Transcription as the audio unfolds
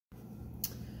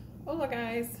Hola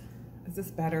guys, is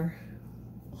this better?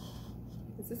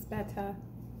 Is this better?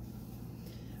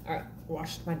 All right,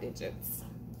 washed my digits.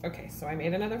 Okay, so I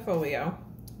made another folio,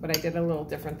 but I did a little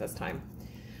different this time.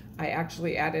 I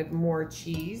actually added more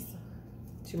cheese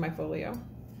to my folio,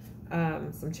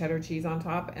 some cheddar cheese on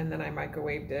top, and then I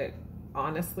microwaved it,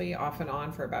 honestly, off and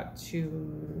on for about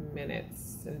 2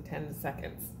 minutes and 10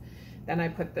 seconds. Then I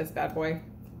put this bad boy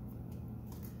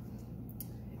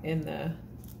in the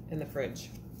fridge.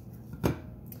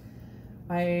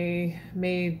 I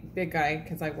made Big Guy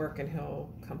because I work and he'll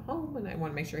come home and I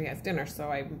want to make sure he has dinner. So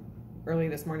I early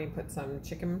this morning put some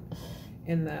chicken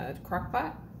in the crock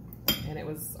pot and it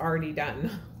was already done.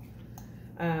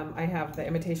 I have the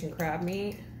imitation crab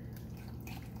meat.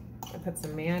 I put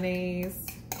some mayonnaise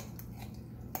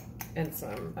and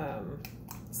some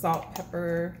salt,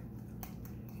 pepper,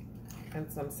 and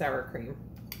some sour cream.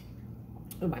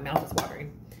 Oh, my mouth is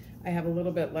watering. I have a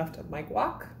little bit left of my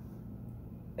guac.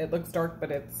 It looks dark,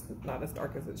 but it's not as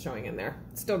dark as it's showing in there.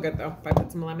 It's still good though. If I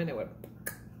put some lemon, it would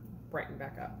brighten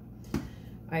back up.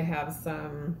 I have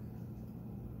some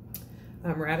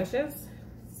radishes,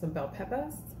 some bell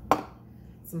peppers,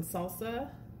 some salsa,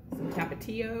 some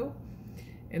tapatio,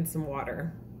 and some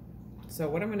water. So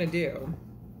what I'm gonna do,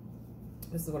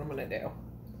 this is what I'm gonna do.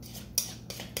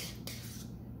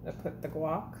 I put the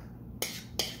guac,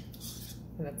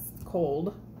 and it's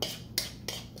cold.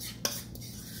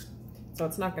 So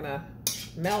it's not gonna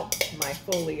melt my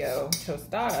folio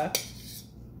tostada.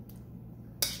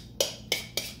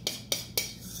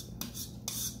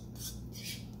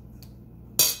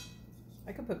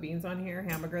 I could put beans on here,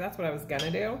 hamburger, that's what I was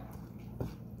gonna do.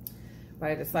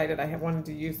 But I decided I wanted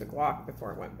to use the guac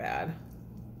before it went bad.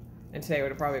 And today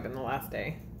would have probably been the last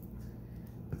day.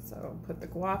 So put the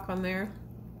guac on there.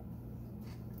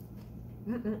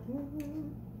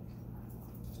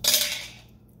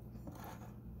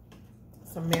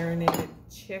 Some marinated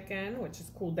chicken, which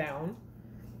is cooled down.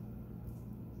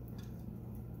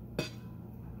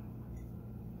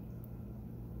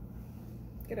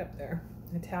 Get up there.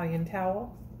 Italian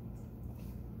towel.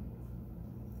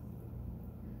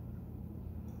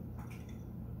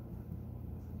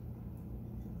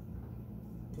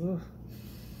 Ooh.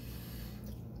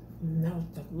 Smells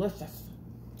delicious.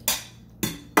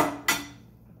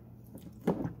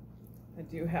 I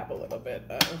do have a little bit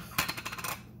of,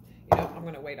 you know, I'm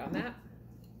going to wait on that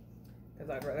because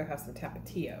I'd rather have some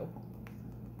tapatio.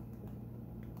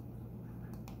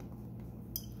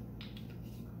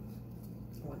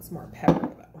 I want some more pepper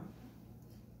though.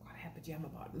 God, I have pajama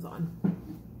bottoms on.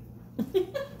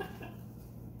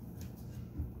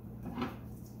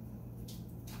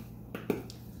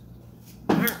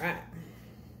 All right.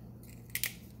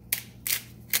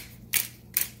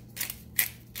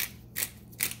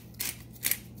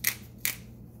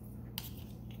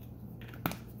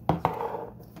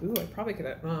 Ooh, I probably could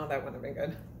have, oh, that wouldn't have been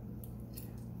good.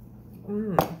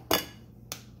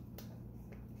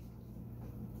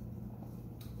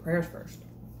 Prayers first.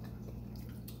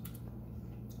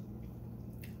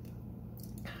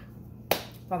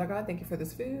 Father God, thank you for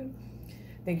this food.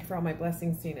 Thank you for all my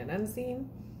blessings, seen and unseen.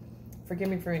 Forgive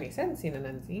me for any sins, seen and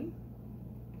unseen.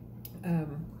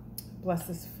 Bless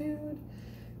this food.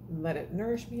 Let it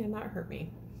nourish me and not hurt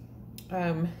me.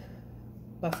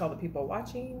 Bless all the people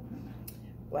watching.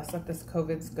 Bless that this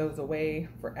COVID goes away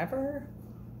forever.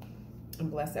 And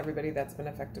bless everybody that's been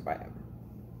affected by it.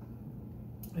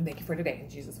 And thank you for today. In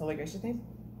Jesus' holy gracious name,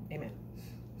 amen.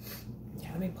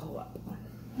 Yeah, let me pull up.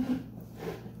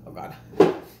 Oh God,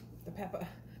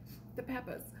 the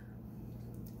peppers.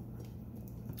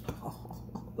 Oh,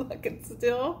 look, it's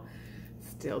still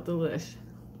delish.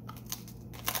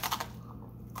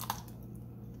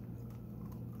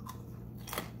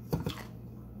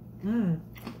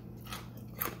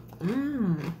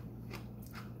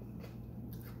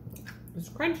 It's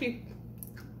crunchy.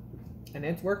 And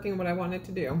it's working what I want it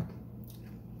to do.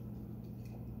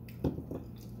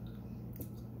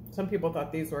 Some people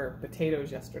thought these were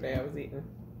potatoes yesterday I was eating.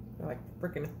 They're like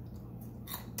freaking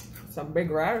some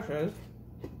big radishes.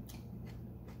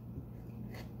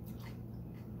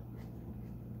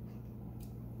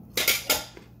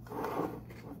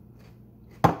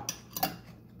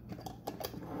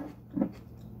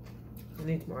 It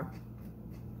needs more.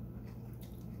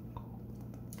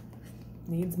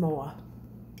 Needs more.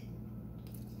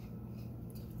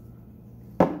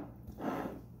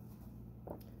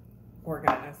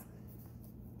 Organize.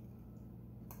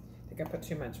 I think I put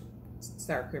too much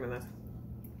sour cream in this.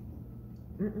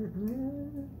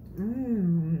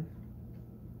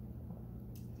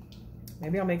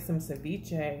 Maybe I'll make some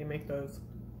ceviche and make those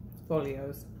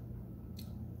folios.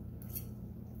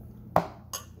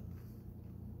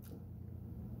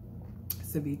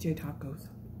 Ceviche tacos.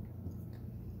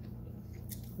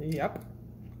 Yep.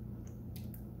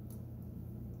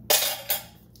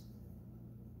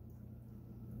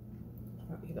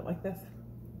 I'll eat it like this.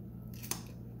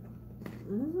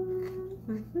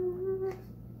 Mm-hmm.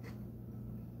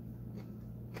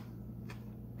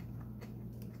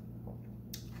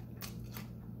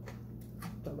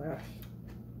 Delish.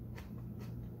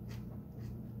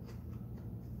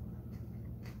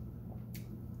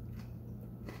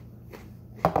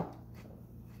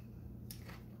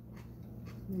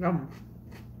 Yum.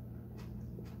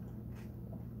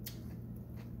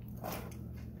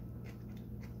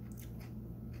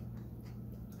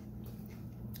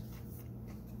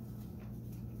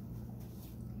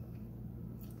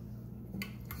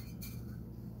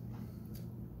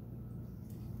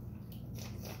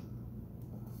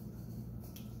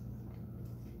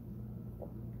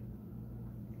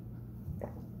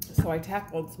 So I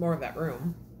tackled some more of that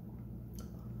room.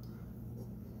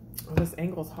 Oh, this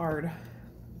angle's hard.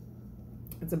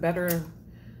 It's a better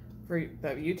for the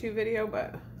YouTube video,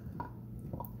 but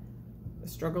the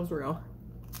struggle's real.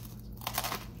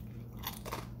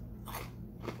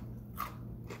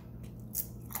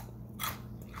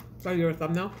 Should I do a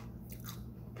thumbnail?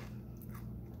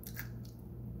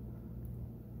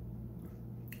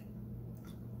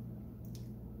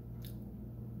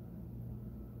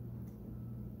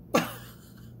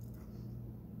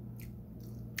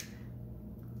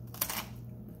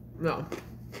 No.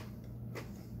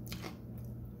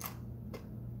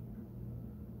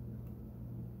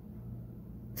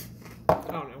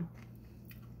 I don't know.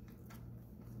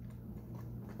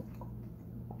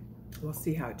 We'll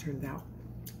see how it turns out.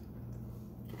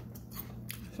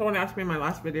 Someone asked me in my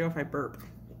last video if I burp.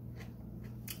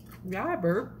 Yeah, I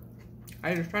burp.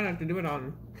 I just try not to do it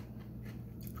on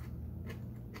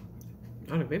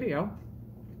a video.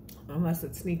 Unless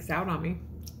it sneaks out on me.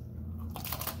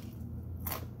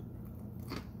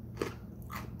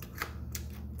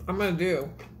 I'm gonna do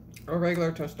a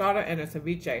regular tostada and a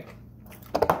ceviche.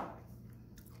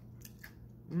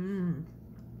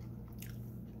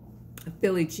 A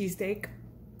Philly cheesesteak.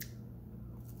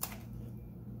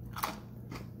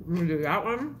 I'm gonna do that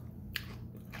one.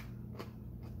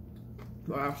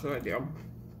 What else should I do?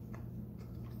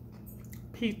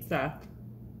 Pizza.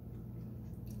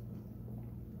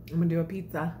 I'm gonna do a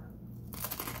pizza.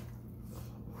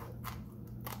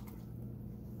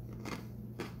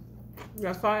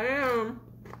 Yes, I am.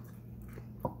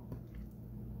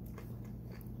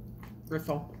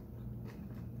 Gristle.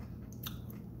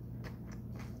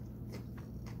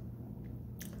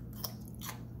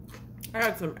 I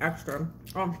had some extra.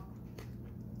 I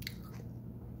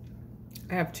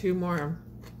have 2 more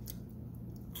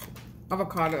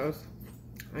avocados.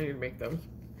 I need to make those.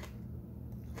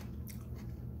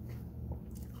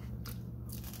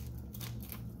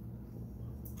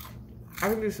 I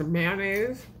can do some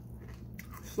mayonnaise,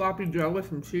 sloppy Joe with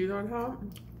some cheese on top.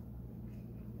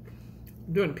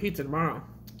 I'm doing pizza tomorrow.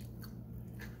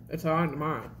 It's on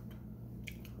tomorrow.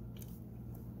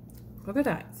 Look at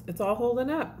that. It's all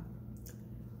holding up.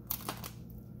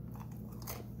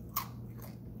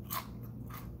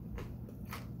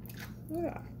 Look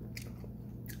at that.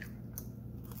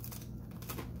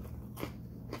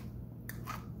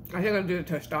 I think I'm gonna do a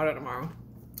tostada tomorrow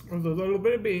with a little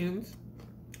bit of beans.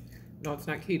 No, it's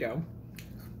not keto,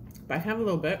 but I have a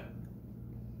little bit.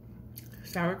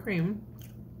 Sour cream,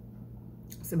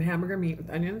 some hamburger meat with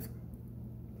onions.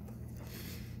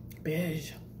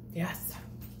 Bish, yes.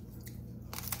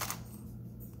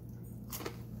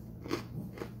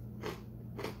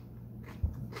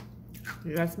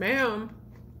 Yes, ma'am.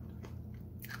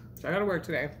 So I gotta work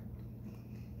today.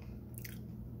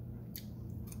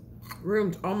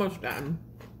 Room's almost done,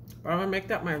 but I'm gonna make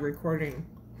that my recording.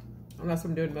 Unless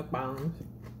I'm doing mukbangs.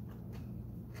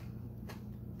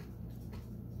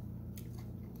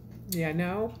 Yeah,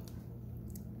 no.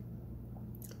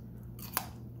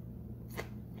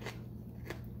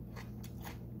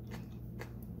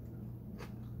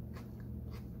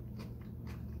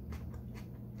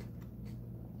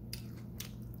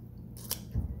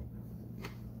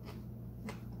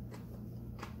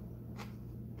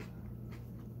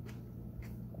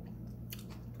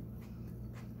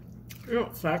 You know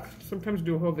what sucks? Sometimes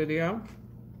do a whole video.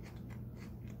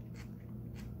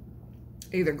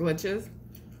 Either glitches.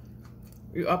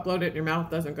 You upload it and your mouth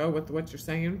doesn't go with what you're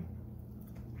saying.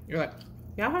 You're like,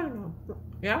 yeah, I don't know.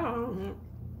 Yeah, I don't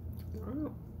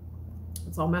know.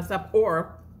 It's all messed up.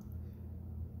 Or,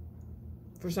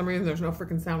 for some reason, there's no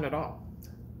freaking sound at all.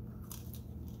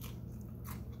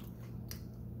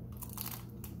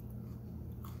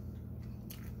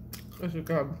 This is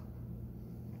good.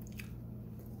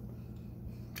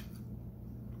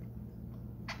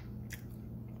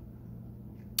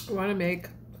 I want to make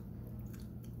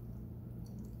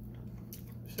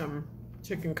some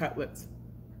chicken cutlets.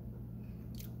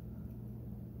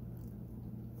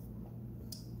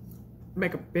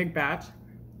 Make a big batch.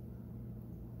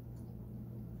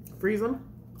 Freeze them.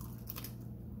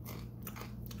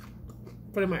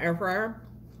 Put in my air fryer.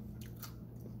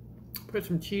 Put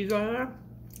some cheese on there.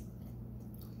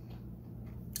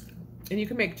 And you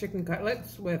can make chicken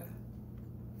cutlets with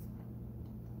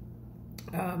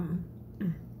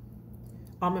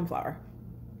almond flour.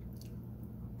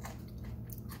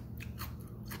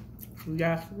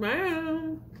 Yes,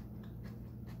 ma'am.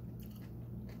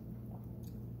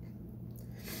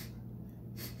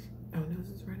 Oh, nose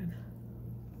is running.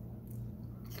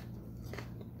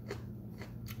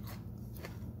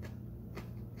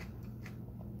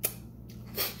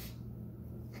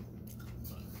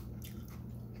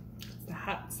 It's the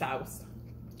hot sauce.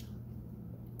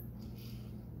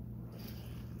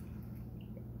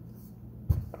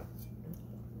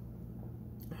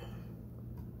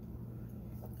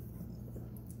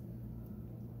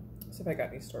 See if I got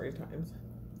any story times.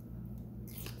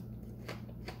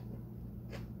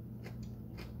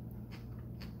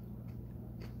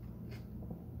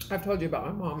 I've told you about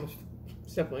my mom's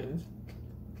siblings.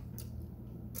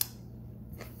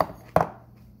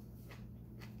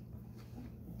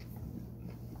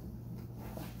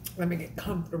 Let me get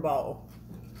comfortable.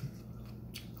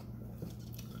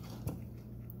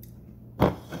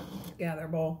 Gather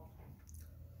bowl.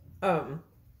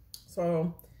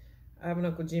 So I have an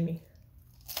Uncle Jimmy.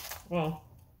 Well,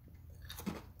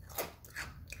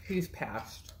 he's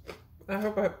passed. I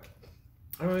don't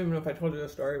even know if I told you the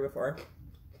story before.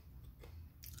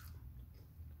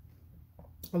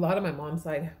 A lot of my mom's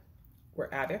side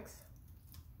were addicts.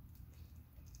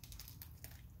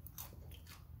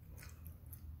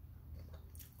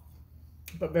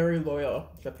 But very loyal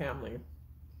to family.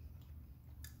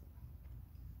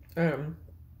 It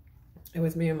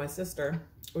was me and my sister.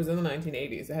 It was in the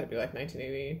 1980s. It had to be like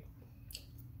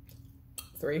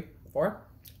 1983, 4,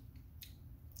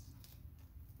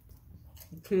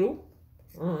 2.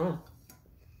 I don't know.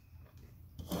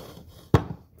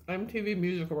 MTV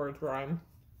Music Awards were on.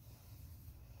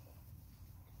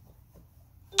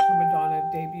 Madonna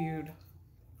debuted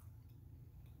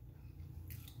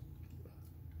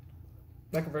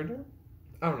Like a Virgin?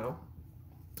 I don't know.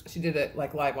 She did it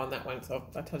like live on that one, so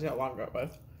that tells you how long ago it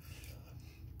was.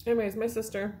 Anyways, my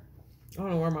sister, I don't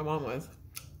know where my mom was,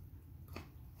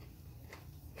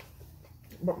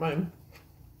 but me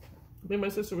and my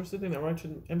sister were sitting there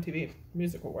watching MTV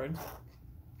Music Awards.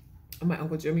 And my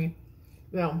Uncle Jimmy,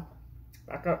 now,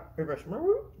 back up, reverse.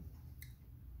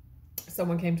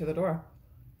 Someone came to the door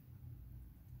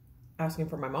asking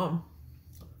for my mom.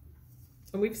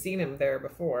 And we've seen him there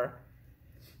before.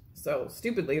 So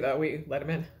stupidly though, we let him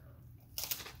in.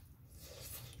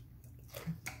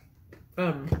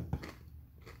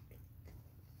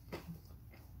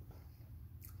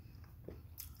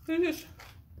 He just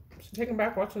taken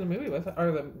back watching the movie with,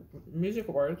 or the music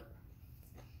awards.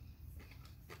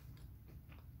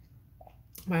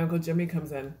 My Uncle Jimmy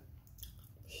comes in,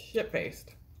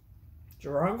 shit-faced,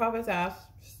 drunk off his ass,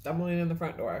 stumbling in the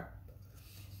front door.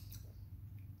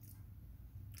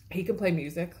 He can play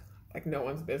music like no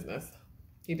one's business.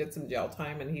 He did some jail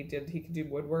time, and he could do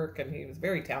woodwork, and he was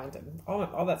very talented.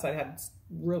 All that side had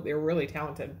they were really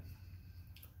talented.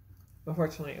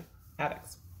 Unfortunately,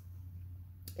 addicts.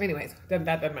 Anyways, that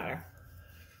doesn't matter.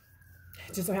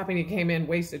 It just so happened he came in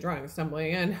wasted drunk,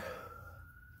 stumbling in,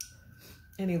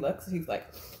 and he looks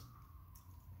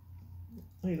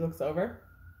over,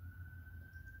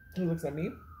 he looks at me,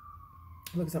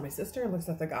 he looks at my sister, and looks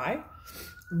at the guy,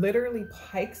 literally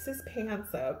pikes his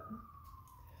pants up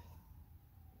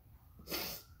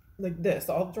like this,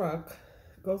 all drunk,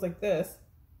 goes like this,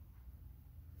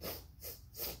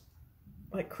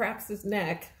 like cracks his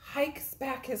neck, hikes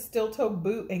back his steel-toe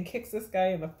boot, and kicks this guy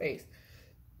in the face.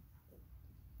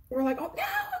 We're like, oh no,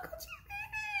 Uncle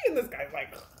Jimmy! And this guy's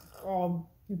like, oh,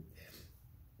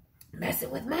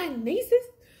 messing with my nieces?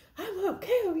 I'm gonna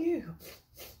kill you.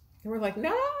 And we're like,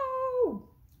 no!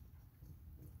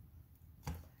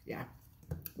 Yeah.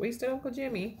 Wasted Uncle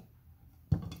Jimmy.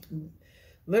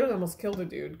 Literally almost killed a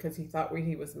dude because he thought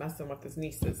he was messing with his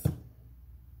nieces.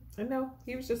 I know,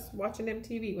 he was just watching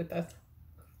MTV with us.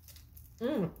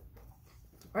 I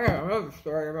got another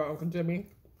story about Uncle Jimmy.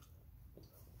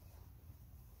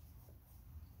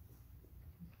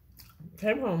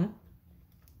 Came home.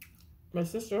 My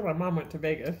sister and my mom went to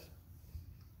Vegas.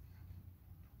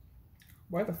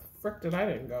 Why the frick did I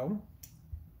didn't go?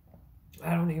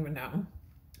 I don't even know.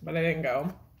 But I didn't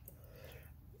go.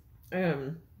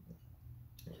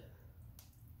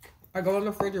 I go in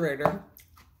the refrigerator.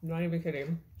 I'm not even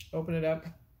kidding. Open it up.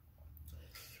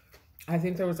 I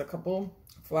think there was a couple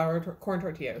corn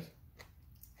tortillas.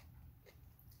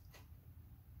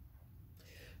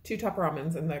 2 top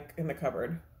ramens in the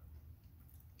cupboard.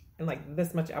 And like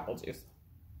this much apple juice.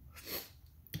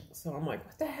 So I'm like,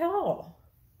 what the hell?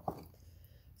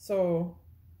 So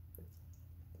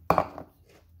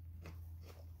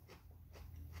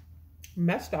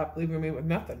messed up, leaving me with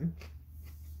nothing.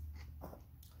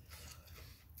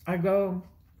 I go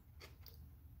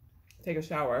take a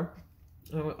shower.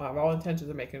 I have all intentions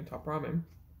of making top ramen.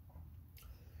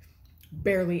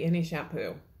 Barely any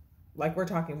shampoo. Like, we're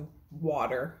talking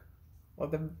water. Well,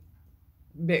 the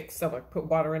mix, so like put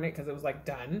water in it because it was like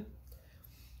done.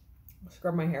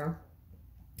 Scrub my hair.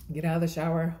 Get out of the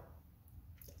shower.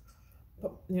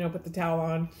 Put the towel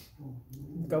on.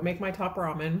 Go make my top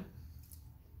ramen.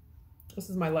 This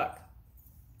is my luck.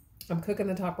 I'm cooking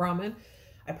the top ramen.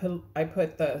 I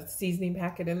put the seasoning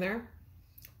packet in there.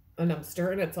 And I'm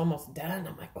stirring. It's almost done.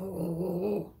 I'm like,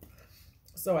 oh.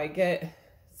 So I get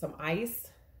some ice.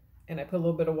 And I put a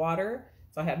little bit of water.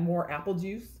 So I had more apple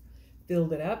juice.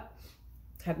 Filled it up.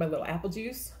 Had my little apple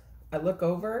juice. I look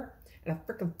over. And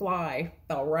a freaking fly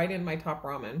fell right in my top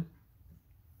ramen.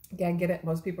 Yeah, I get it.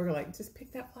 Most people are like, just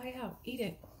pick that fly out. Eat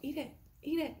it. Eat it.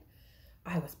 Eat it.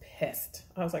 I was pissed.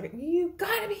 I was like, you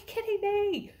gotta be kidding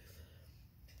me.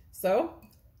 So,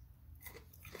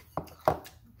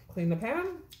 clean the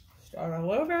pan. Start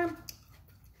all over.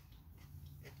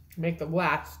 Make the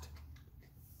last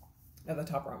of the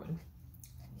top ramen.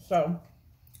 So,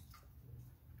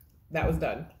 that was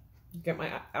done. Get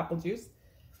my apple juice.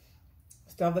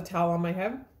 Still have the towel on my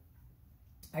head.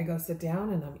 I go sit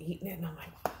down and I'm eating it and I'm like,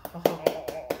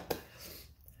 oh.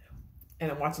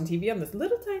 And I'm watching TV on this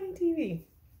little tiny TV.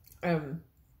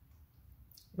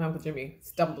 My Uncle Jimmy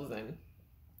stumbles in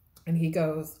and he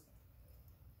goes,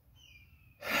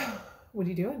 what are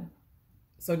you doing?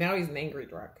 So now he's an angry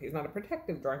drunk. He's not a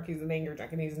protective drunk. He's an angry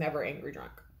drunk, and he's never angry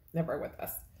drunk. Never with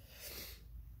us.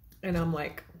 And I'm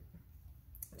like,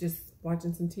 just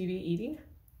watching some TV, eating.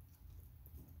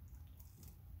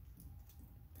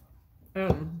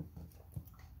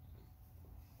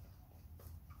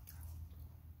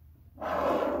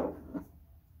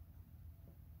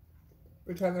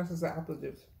 Pretend this is the apple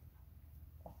juice.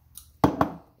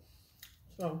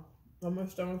 So,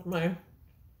 almost done with my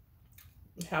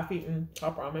half-eaten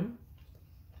top ramen.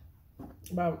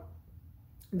 About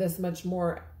this much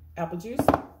more apple juice.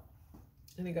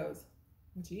 And he goes,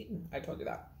 what you eating? I told you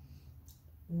that.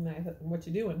 And I said, what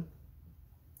you doing?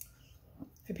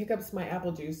 I pick up my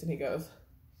apple juice and he goes,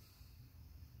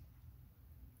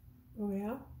 oh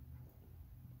yeah?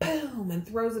 Boom! And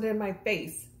throws it in my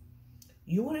face.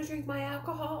 You want to drink my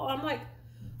alcohol? I'm like,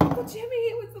 Uncle Jimmy,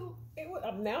 it was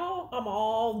now I'm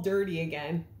all dirty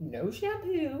again. No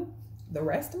shampoo. The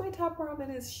rest of my top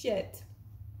ramen is shit.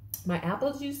 My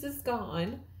apple juice is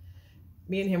gone.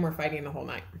 Me and him were fighting the whole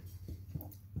night.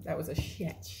 That was a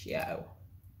shit show.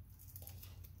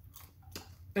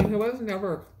 And he was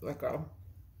never like a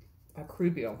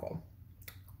creepy uncle.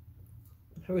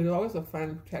 He was always a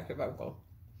fun, protective uncle.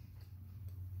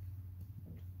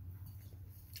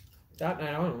 That night,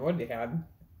 I don't know what he had.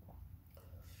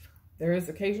 There is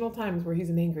occasional times where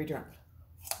he's an angry drunk.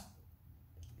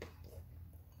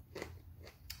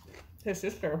 His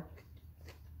sister,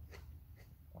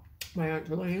 my Aunt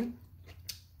Jolene,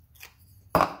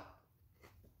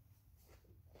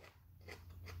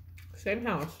 same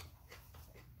house.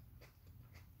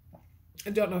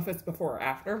 I don't know if it's before or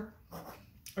after.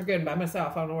 Again, by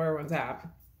myself, I don't know where everyone's at.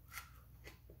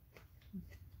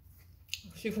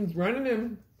 She comes running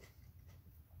in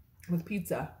with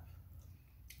pizza.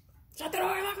 Shut the door,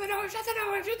 lock the door, shut the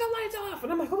door, shut the lights off.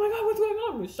 And I'm like, oh my God, what's going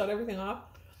on? We shut everything off.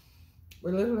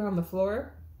 We're literally on the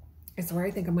floor. It's where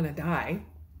I think I'm gonna die.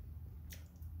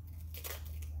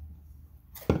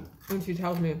 And she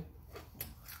tells me,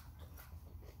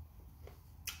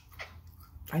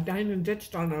 I dined and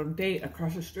ditched on a date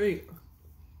across the street.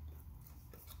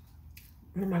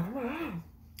 And I'm like, oh my God.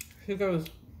 She goes,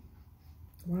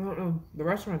 well, I don't know. The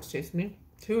restaurant's chasing me.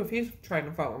 Too, if he's trying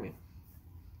to follow me.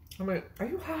 I'm like, are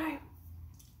you high?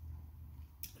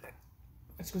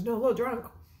 She goes, no, a little drunk.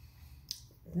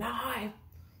 Not high.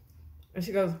 And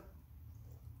she goes,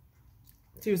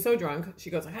 she was so drunk. She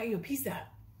goes, I got you a pizza.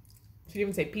 She didn't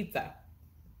even say pizza.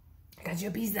 I got you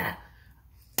a pizza.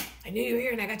 I knew you were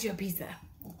here and I got you a pizza.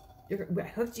 I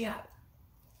hooked you up.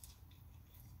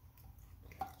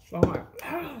 So I'm like,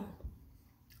 oh.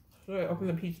 So I open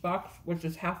the pizza box, which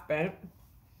is half bent.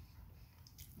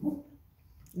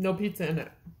 No pizza in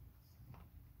it.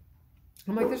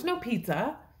 I'm like, there's no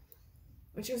pizza.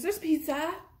 And she goes, there's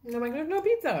pizza. And I'm like, there's no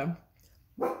pizza.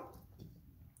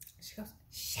 She goes,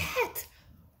 shit.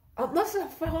 Unless it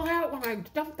fell out when I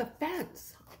jumped the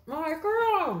fence. I'm like,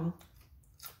 girl,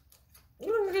 you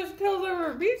didn't just kill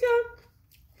over pizza.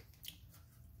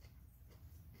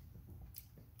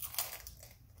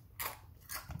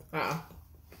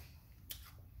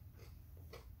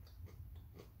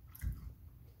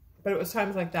 But it was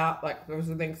times like that, like there was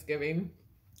a Thanksgiving.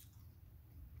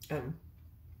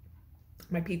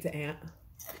 My pizza aunt,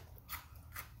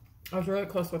 I was really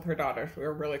close with her daughters. We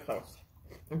were really close.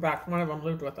 In fact, one of them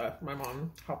lived with us. My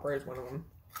mom helped raise one of them.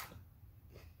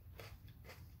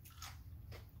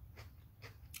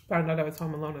 Found out I was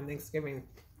home alone on Thanksgiving.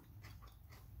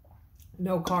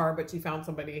 No car, but she found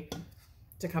somebody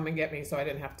to come and get me so I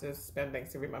didn't have to spend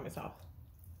Thanksgiving by myself.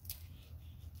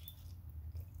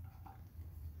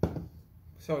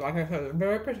 So like I said,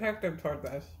 very protective toward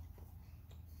this.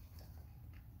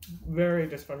 Very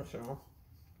dysfunctional.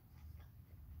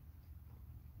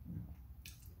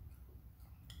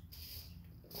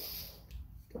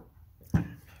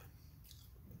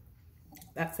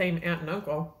 That same aunt and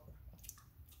uncle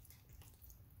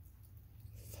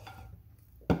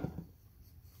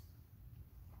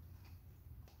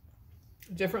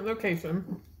different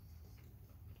location.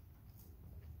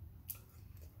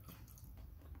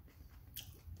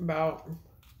 About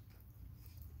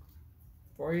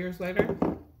 4 years later,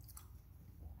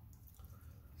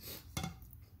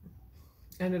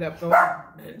 ended up going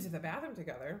into the bathroom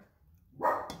together to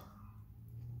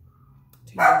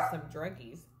use some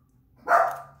druggies.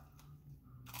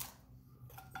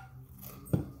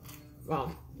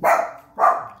 Well,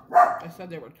 I said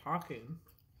they were talking.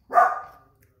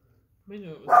 We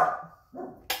knew it was not.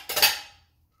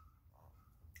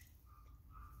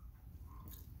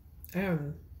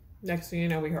 And next thing you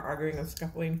know, we were arguing and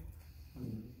scuffling.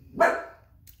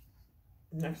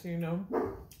 Next thing you know,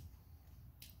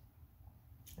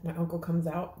 my uncle comes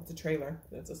out. It's a trailer.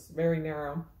 It's a very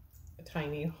narrow,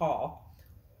 tiny hall.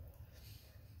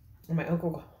 And my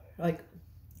uncle, like,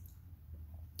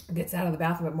 gets out of the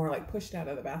bathroom, but more like pushed out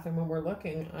of the bathroom when we're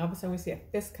looking. All of a sudden, we see a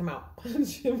fist come out,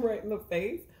 punch him right in the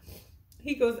face.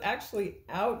 He goes actually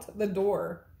out the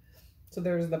door. So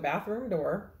there's the bathroom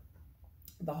door,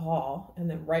 the hall, and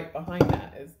then right behind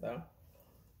that is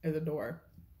the door.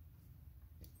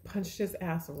 Punched his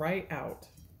ass right out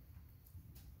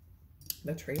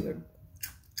the trailer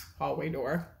hallway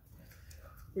door.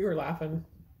 We were laughing.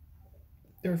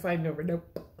 They were fighting over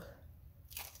dope.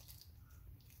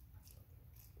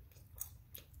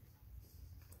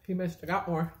 He must have got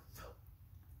more.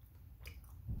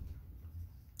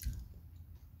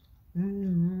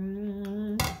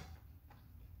 And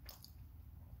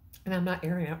I'm not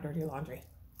airing out dirty laundry.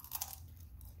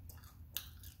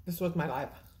 This was my life.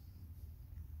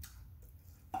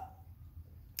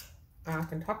 I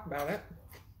can talk about it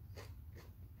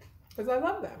because I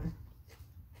love them.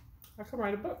 I can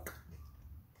write a book.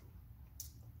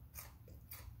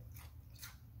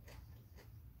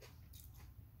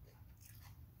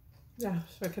 Yeah,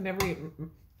 so I can never eat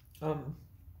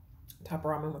top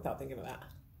ramen without thinking of that.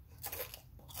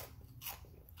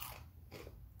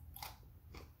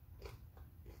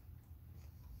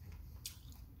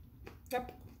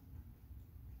 Yep.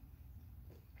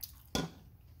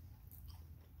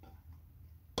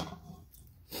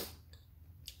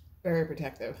 Very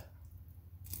protective.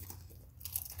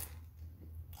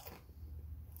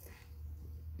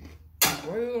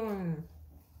 Where are you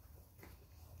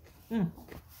going?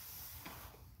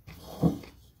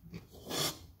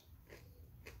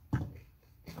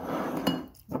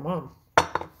 My mom.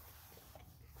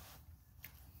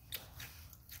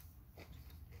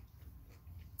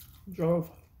 Drove.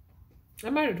 I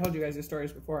might have told you guys these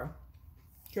stories before.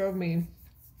 Drove me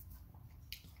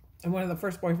and one of the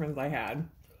first boyfriends I had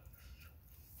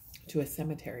to a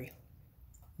cemetery.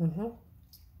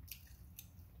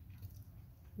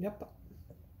 Yep.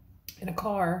 In a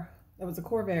car that was a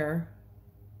Corvair.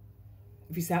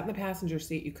 If you sat in the passenger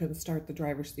seat, you couldn't start the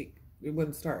driver's seat. It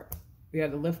wouldn't start. You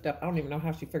had to lift up. I don't even know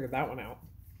how she figured that one out.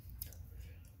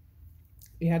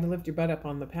 You had to lift your butt up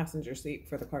on the passenger seat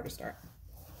for the car to start.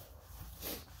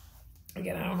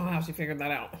 Again, I don't know how she figured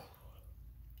that out.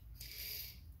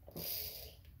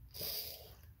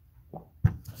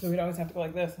 So we'd always have to go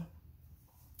like this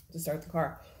to start the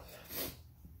car.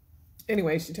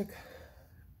 Anyway,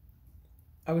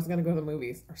 I was going to go to the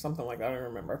movies or something like that. I don't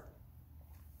remember.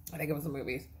 I think it was the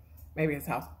movies. Maybe his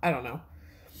house. I don't know.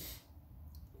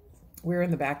 We were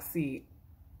in the back seat.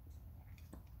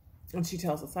 And she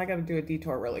tells us, I got to do a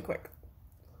detour really quick.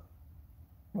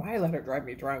 Why I let her drive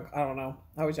me drunk? I don't know.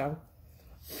 I was young.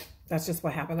 That's just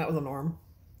what happened. That was a norm.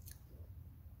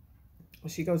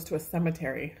 She goes to a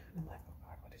cemetery. I'm like, oh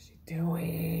God, what is she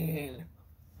doing?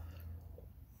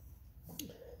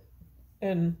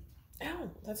 And ow,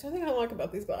 that's the only thing I like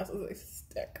about these glasses. They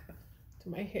stick to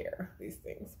my hair, these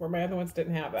things, where my other ones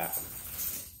didn't have that.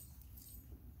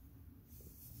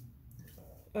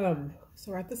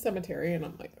 So we're at the cemetery and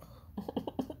I'm like,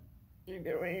 what are you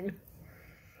doing?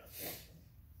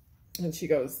 And she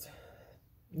goes,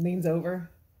 leans over,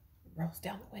 rolls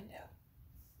down the window.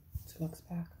 She looks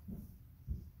back.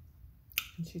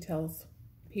 And she tells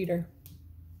Peter,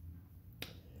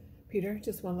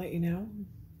 just want to let you know,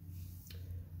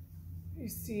 you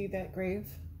see that grave?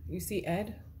 You see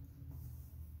Ed,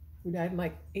 who died in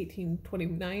like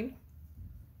 1829?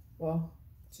 Well,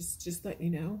 just let you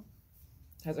know.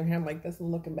 Has her hand like this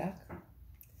and looking back.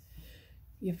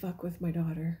 You fuck with my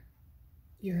daughter,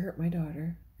 you hurt my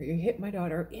daughter, or you hit my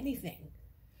daughter, or anything,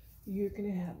 you're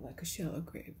gonna have like a shallow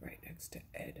grave right next to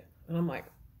Ed. And I'm like,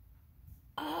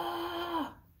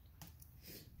 ah,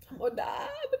 I'm gonna die.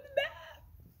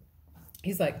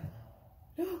 He's like,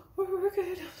 no, we're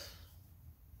good.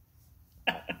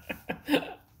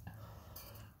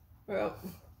 Well,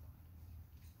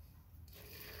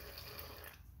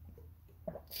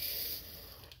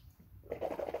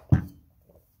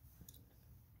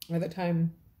 by the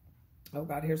time, oh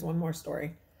God, here's one more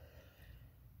story.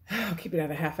 I'll keep it at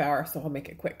a half hour, so I'll make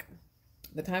it quick.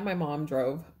 The time my mom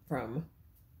drove from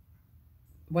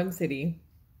one city,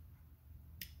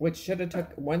 which should have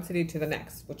took one city to the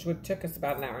next, which would took us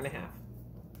about an hour and a half.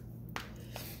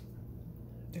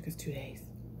 It took us 2 days.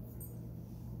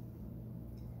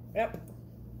 Yep.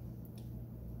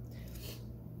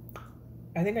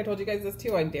 I think I told you guys this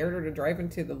too. I dared her to drive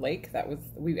into the lake.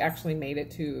 We actually made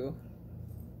it to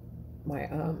my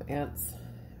aunt's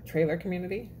trailer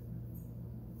community.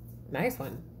 Nice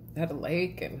one. It had a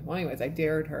lake, and well, anyways, I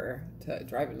dared her to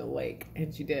drive into the lake,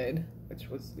 and she did, which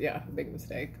was, yeah, a big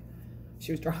mistake.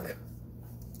 She was drunk.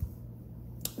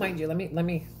 Mind you, let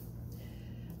me,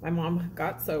 my mom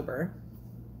got sober,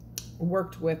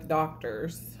 worked with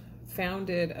doctors,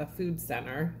 founded a food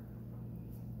center,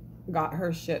 got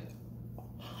her shit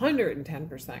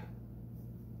 110%,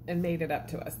 and made it up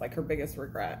to us, like her biggest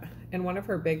regret. And one of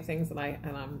her big things, and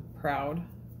I'm proud,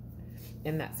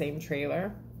 in that same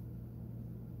trailer,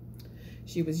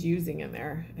 she was using in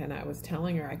there, and I was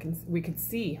telling her we could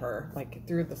see her like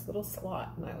through this little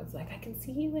slot, and I was like, I can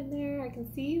see you in there, I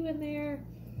can see you in there.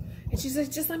 And she says,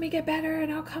 just let me get better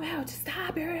and I'll come out. Just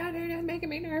stop, you're making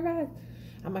me nervous.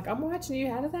 I'm like, I'm watching you,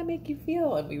 how does that make you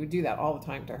feel? And we would do that all the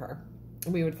time to her,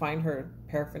 and we would find her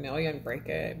paraphernalia and break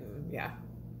it, and yeah.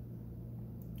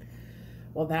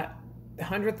 Well, that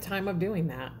 100th time of doing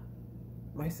that,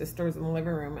 my sister was in the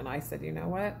living room, and I said, you know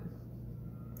what,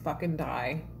 fucking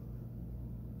die.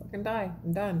 Fucking die.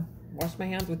 I'm done. Wash my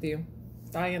hands with you.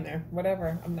 Die in there.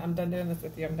 Whatever. I'm done doing this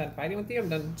with you. I'm done fighting with you. I'm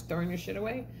done throwing your shit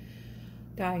away.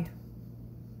 Die.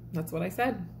 That's what I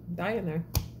said. Die in there.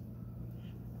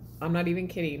 I'm not even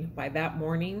kidding. By that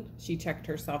morning, she checked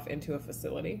herself into a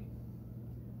facility.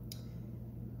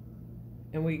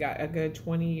 And we got a good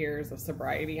 20 years of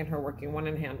sobriety, and her working one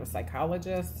in hand with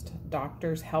psychologists,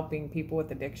 doctors, helping people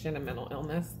with addiction and mental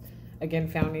illness. Again,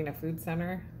 founding a food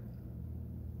center.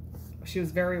 She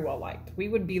was very well liked. We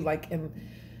would be like in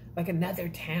like another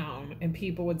town, and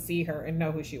people would see her and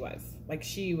know who she was. Like,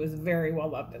 she was very well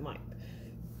loved and liked.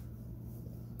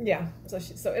 Yeah, so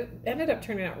it ended up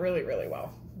turning out really, really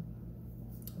well.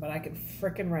 But I could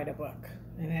frickin' write a book,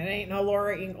 and it ain't no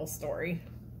Laura Ingalls story.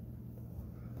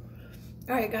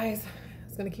 All right, guys, I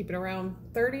was gonna keep it around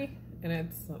 30, and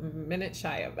it's a minute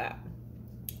shy of that.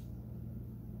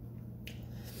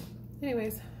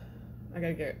 Anyways, I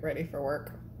gotta get ready for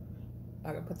work.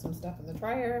 I'm gonna put some stuff in the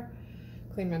dryer,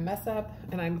 clean my mess up,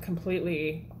 and I'm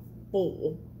completely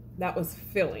full. That was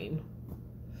filling,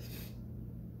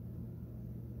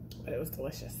 but it was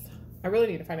delicious. I really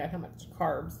need to find out how much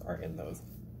carbs are in those,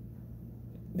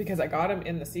 because I got them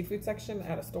in the seafood section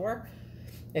at a store.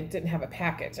 It didn't have a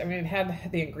package. I mean, it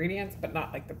had the ingredients, but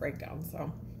not like the breakdown.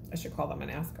 So I should call them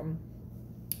and ask them.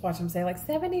 Watch them say like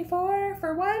 74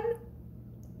 for one.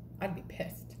 I'd be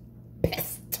pissed.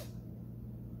 Pissed.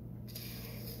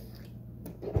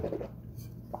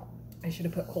 I should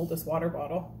have put coldest water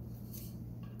bottle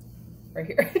right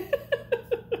here.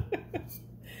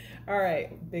 All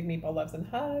right, big meatball loves and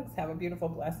hugs. Have a beautiful,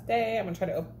 blessed day. I'm gonna try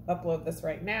to upload this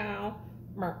right now.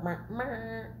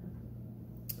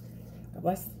 God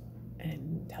bless,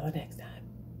 and until the next time.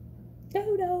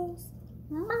 Doodles.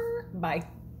 Bye.